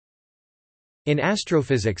In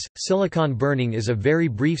astrophysics, silicon burning is a very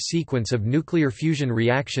brief sequence of nuclear fusion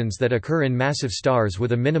reactions that occur in massive stars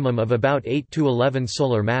with a minimum of about 8 to 11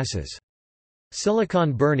 solar masses.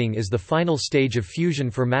 Silicon burning is the final stage of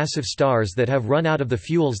fusion for massive stars that have run out of the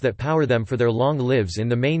fuels that power them for their long lives in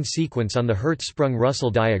the main sequence on the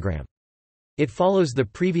Hertzsprung-Russell diagram. It follows the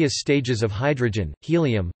previous stages of hydrogen,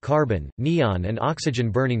 helium, carbon, neon and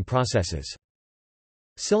oxygen burning processes.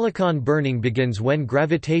 Silicon burning begins when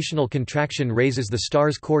gravitational contraction raises the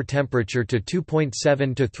star's core temperature to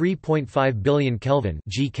 2.7 to 3.5 billion Kelvin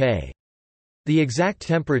 (GK). The exact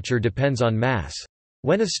temperature depends on mass.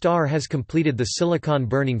 When a star has completed the silicon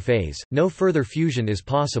burning phase, no further fusion is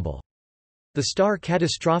possible. The star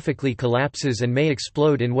catastrophically collapses and may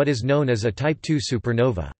explode in what is known as a Type II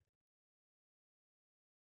supernova.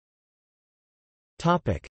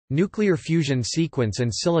 Topic: Nuclear fusion sequence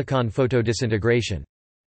and silicon photodisintegration.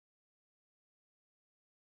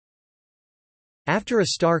 After a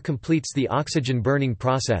star completes the oxygen burning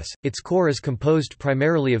process, its core is composed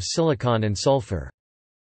primarily of silicon and sulfur.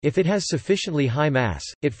 If it has sufficiently high mass,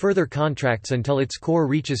 it further contracts until its core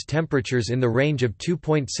reaches temperatures in the range of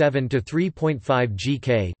 2.7 to 3.5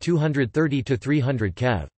 GK, 230 to 300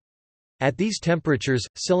 keV. At these temperatures,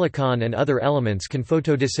 silicon and other elements can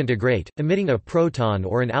photodisintegrate, emitting a proton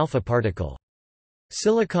or an alpha particle.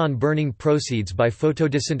 Silicon burning proceeds by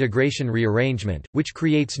photodisintegration rearrangement, which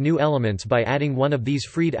creates new elements by adding one of these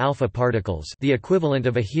freed alpha particles, the equivalent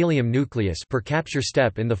of a helium nucleus, per capture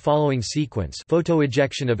step in the following sequence.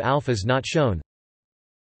 Photoejection of alphas not shown.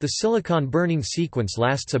 The silicon burning sequence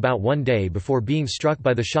lasts about 1 day before being struck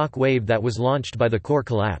by the shock wave that was launched by the core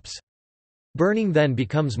collapse. Burning then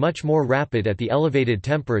becomes much more rapid at the elevated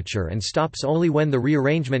temperature and stops only when the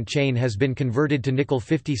rearrangement chain has been converted to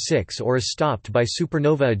nickel-56 or is stopped by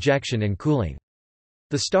supernova ejection and cooling.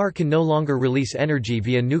 The star can no longer release energy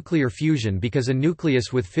via nuclear fusion because a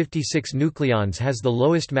nucleus with 56 nucleons has the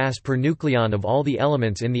lowest mass per nucleon of all the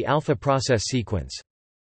elements in the alpha process sequence.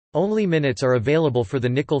 Only minutes are available for the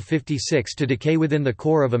nickel-56 to decay within the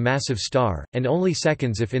core of a massive star, and only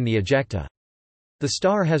seconds if in the ejecta. The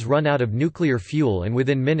star has run out of nuclear fuel and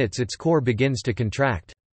within minutes its core begins to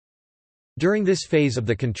contract. During this phase of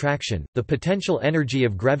the contraction, the potential energy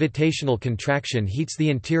of gravitational contraction heats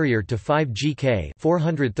the interior to 5 GK,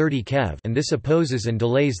 430 keV, and this opposes and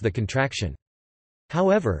delays the contraction.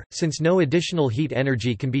 However, since no additional heat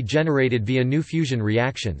energy can be generated via new fusion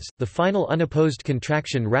reactions, the final unopposed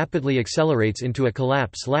contraction rapidly accelerates into a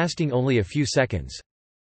collapse lasting only a few seconds.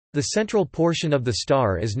 The central portion of the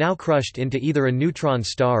star is now crushed into either a neutron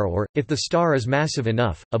star or, if the star is massive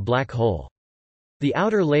enough, a black hole. The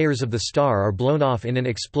outer layers of the star are blown off in an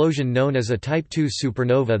explosion known as a Type II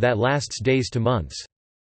supernova that lasts days to months.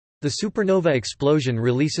 The supernova explosion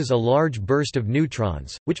releases a large burst of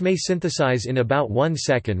neutrons, which may synthesize in about 1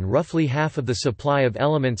 second roughly half of the supply of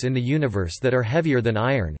elements in the universe that are heavier than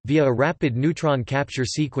iron, via a rapid neutron capture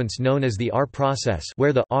sequence known as the R process,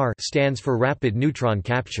 where the R stands for rapid neutron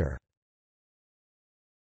capture.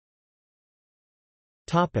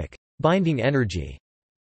 Binding energy.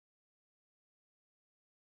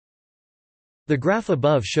 The graph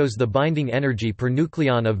above shows the binding energy per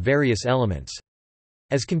nucleon of various elements.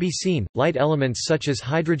 As can be seen, light elements such as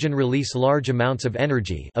hydrogen release large amounts of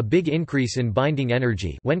energy, a big increase in binding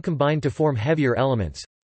energy when combined to form heavier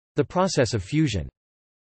elements—the process of fusion.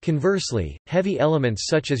 Conversely, heavy elements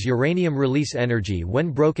such as uranium release energy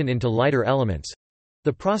when broken into lighter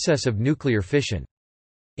elements—the process of nuclear fission.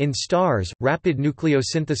 In stars, rapid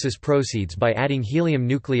nucleosynthesis proceeds by adding helium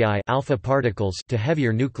nuclei alpha particles to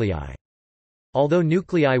heavier nuclei. Although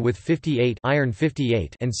nuclei with 58 iron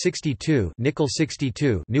 58 and 62 nickel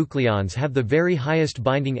 62 nucleons have the very highest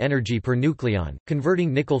binding energy per nucleon,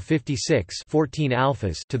 converting nickel 56 14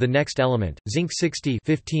 alphas to the next element, zinc 60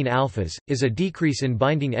 15 alphas, is a decrease in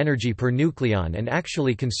binding energy per nucleon and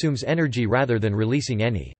actually consumes energy rather than releasing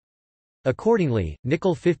any. Accordingly,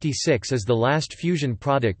 nickel 56 is the last fusion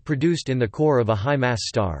product produced in the core of a high-mass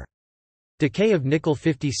star. Decay of nickel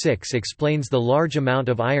 56 explains the large amount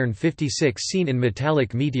of iron 56 seen in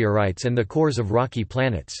metallic meteorites and the cores of rocky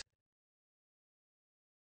planets.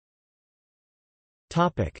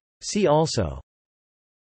 See also: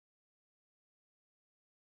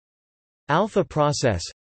 Alpha process,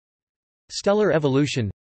 stellar evolution,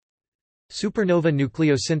 supernova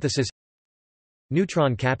nucleosynthesis,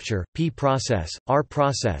 neutron capture, P process, R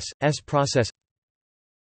process, S process.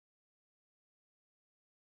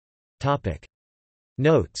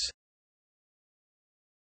 Notes.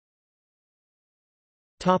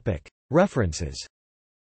 References.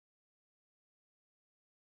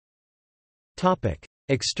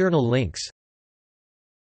 External links.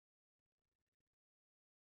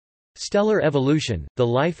 Stellar Evolution, The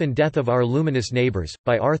Life and Death of Our Luminous Neighbors,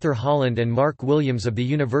 by Arthur Holland and Mark Williams of the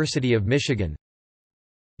University of Michigan.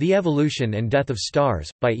 The Evolution and Death of Stars,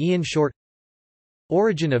 by Ian Short.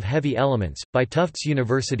 Origin of Heavy Elements, by Tufts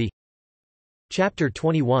University. Chapter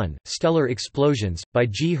 21, Stellar Explosions, by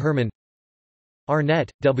G. Herman. Arnett,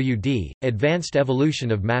 W. D., Advanced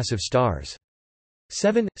Evolution of Massive Stars.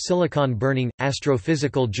 7. Silicon Burning,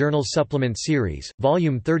 Astrophysical Journal Supplement Series,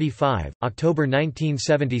 Volume 35, October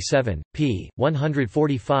 1977, p.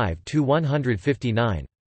 145–159.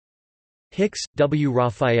 Hicks, W.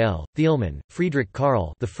 Raphael, Thielman, Friedrich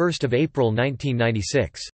Karl, the 1st of April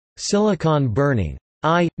 1996. Silicon Burning.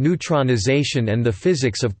 I. Neutronization and the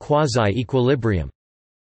Physics of Quasi-Equilibrium.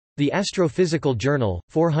 The Astrophysical Journal,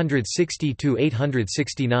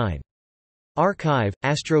 460–869. Archive,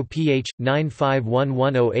 Astro Ph.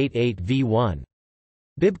 9511088 v1.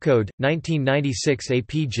 Bibcode, 1996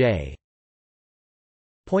 APJ.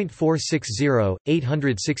 .460,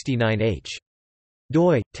 869h.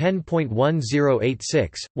 doi,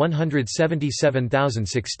 10.1086,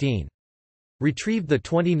 177016. Retrieved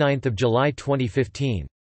 29 July 2015.